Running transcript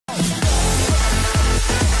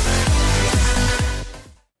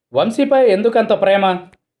వంశీపై ఎందుకంత ప్రేమ?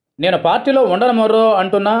 నేను పార్టీలో ఉండను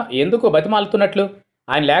అంటున్నా ఎందుకు బతిమాలుతున్నట్లు?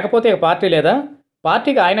 ఆయన లేకపోతే ఇక పార్టీ లేదా?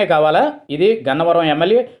 పార్టీకి ఆయనే కావాలా? ఇది గన్నవరం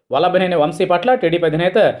ఎమ్మెల్యే వల్లభనేని వంశీ పట్ల టీడీపీ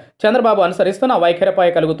అధినేత చంద్రబాబు అనుసరిస్తున్న వైఖరిపై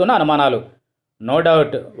కలుగుతున్న అనుమానాలు. నో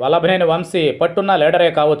డౌట్ వల్లభనేని వంశీ పట్టున్న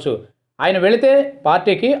లీడరే కావచ్చు. ఆయన వెళితే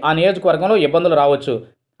పార్టీకి ఆ నియోజకవర్గంలో ఇబ్బందులు రావచ్చు.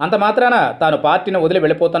 అంత మాత్రాన తాను పార్టీని వదిలి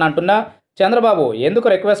వెళ్ళిపోతానంటున్నా చంద్రబాబు ఎందుకు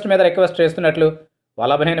రిక్వెస్ట్ మీద రిక్వెస్ట్ చేస్తున్నట్లు?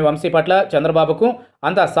 వల్లభనేని వంశీ పట్ల చంద్రబాబుకు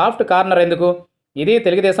అంత సాఫ్ట్ కార్నర్ ఎందుకు? ఇది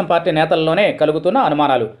తెలుగుదేశం పార్టీ నేతల్లోనే కలుగుతున్న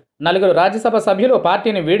అనుమానాలు. 4 రాజ్యసభ సభ్యులు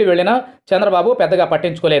పార్టీని వీడి వెళ్లినా చంద్రబాబు పెద్దగా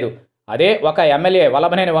పట్టించుకోలేదు. అదే ఒక ఎమ్మెల్యే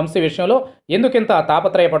వల్లభనేని వంశీ విషయంలో ఎందుకింత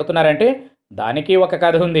తాపత్రయపడుతున్నారంటే దానికి ఒక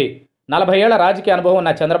కథ ఉంది. 40 ఏళ్ల రాజకీయ అనుభవం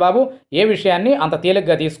ఉన్న చంద్రబాబు ఏ విషయాన్ని అంత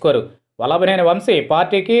తేలిగ్గా తీసుకోరు. వల్లభనేని వంశీ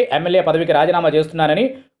పార్టీకి ఎమ్మెల్యే పదవికి రాజీనామా చేస్తున్నానని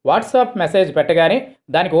వాట్సాప్ మెసేజ్ పెట్టగానే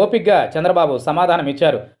దానికి ఓపిగ్గా చంద్రబాబు సమాధానం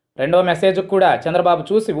ఇచ్చారు. రెండో మెసేజ్కు కూడా చంద్రబాబు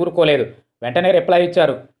చూసి ఊరుకోలేదు. వెంటనే రిప్లై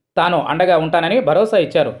ఇచ్చారు. తాను అండగా ఉంటానని భరోసా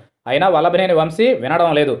ఇచ్చారు. అయినా వల్లభనేని వంశీ వినడం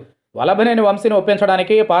లేదు. వల్లభనేని వంశీని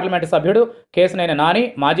ఒప్పించడానికి పార్లమెంటు సభ్యుడు కేశినేని నాని,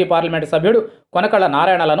 మాజీ పార్లమెంటు సభ్యుడు కొనకళ్ళ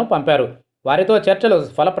నారాయణలను పంపారు. వారితో చర్చలు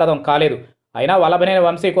ఫలప్రదం కాలేదు. అయినా వల్లభనేని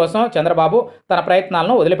వంశీ కోసం చంద్రబాబు తన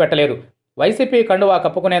ప్రయత్నాలను వదిలిపెట్టలేదు. వైసీపీ కండువా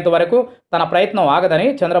కప్పుకునేంత వరకు తన ప్రయత్నం ఆగదని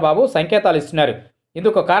చంద్రబాబు సంకేతాలు ఇస్తున్నారు.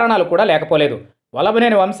 ఇందుకు కారణాలు కూడా లేకపోలేదు.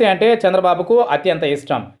 వల్లభనేని వంశీ అంటే చంద్రబాబుకు అత్యంత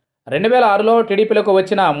ఇష్టం. 2006లో టీడీపీలోకి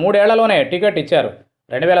వచ్చిన 3 ఏళ్లలోనే టికెట్ ఇచ్చారు.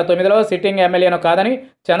 2009లో సిట్టింగ్ ఎమ్మెల్యేను కాదని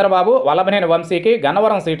చంద్రబాబు వల్లభనేని వంశీకి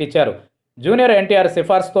గన్నవరం సీట్ ఇచ్చారు. జూనియర్ ఎన్టీఆర్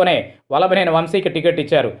సిఫార్సుతోనే వల్లభనేని వంశీకి టికెట్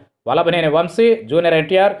ఇచ్చారు. వల్లభనేని వంశీ, జూనియర్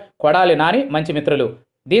ఎన్టీఆర్, కొడాలి నాని మంచి మిత్రులు.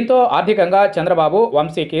 దీంతో ఆర్థికంగా చంద్రబాబు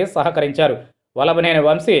వంశీకి సహకరించారు. వల్లభనేని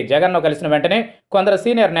వంశీ జగన్ను కలిసిన వెంటనే కొందరు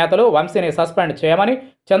సీనియర్ నేతలు వంశీని సస్పెండ్ చేయమని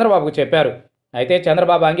చంద్రబాబుకు చెప్పారు. అయితే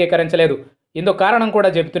చంద్రబాబు అంగీకరించలేదు. ఇందుకు కారణం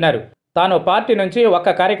కూడా చెబుతున్నారు. తాను పార్టీ నుంచి ఒక్క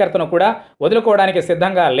కార్యకర్తను కూడా వదులుకోవడానికి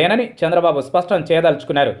సిద్ధంగా లేనని చంద్రబాబు స్పష్టం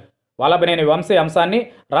చేయదలుచుకున్నారు. వల్లభనేని వంశీ అంశాన్ని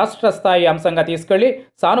రాష్ట్ర స్థాయి అంశంగా తీసుకెళ్లి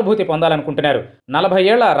సానుభూతి పొందాలనుకుంటున్నారు. 40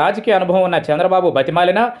 ఏళ్ల రాజకీయ అనుభవం ఉన్న చంద్రబాబు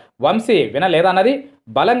బతిమాలినా వంశీ వినలేదన్నది,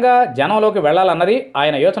 బలంగా జనంలోకి వెళ్లాలన్నది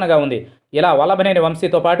ఆయన యోచనగా ఉంది. ఇలా వల్లభనేని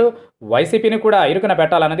వంశీతో పాటు వైసీపీని కూడా ఇరుకున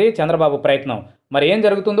పెట్టాలన్నది చంద్రబాబు ప్రయత్నం. మరి ఏం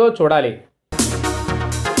జరుగుతుందో చూడాలి.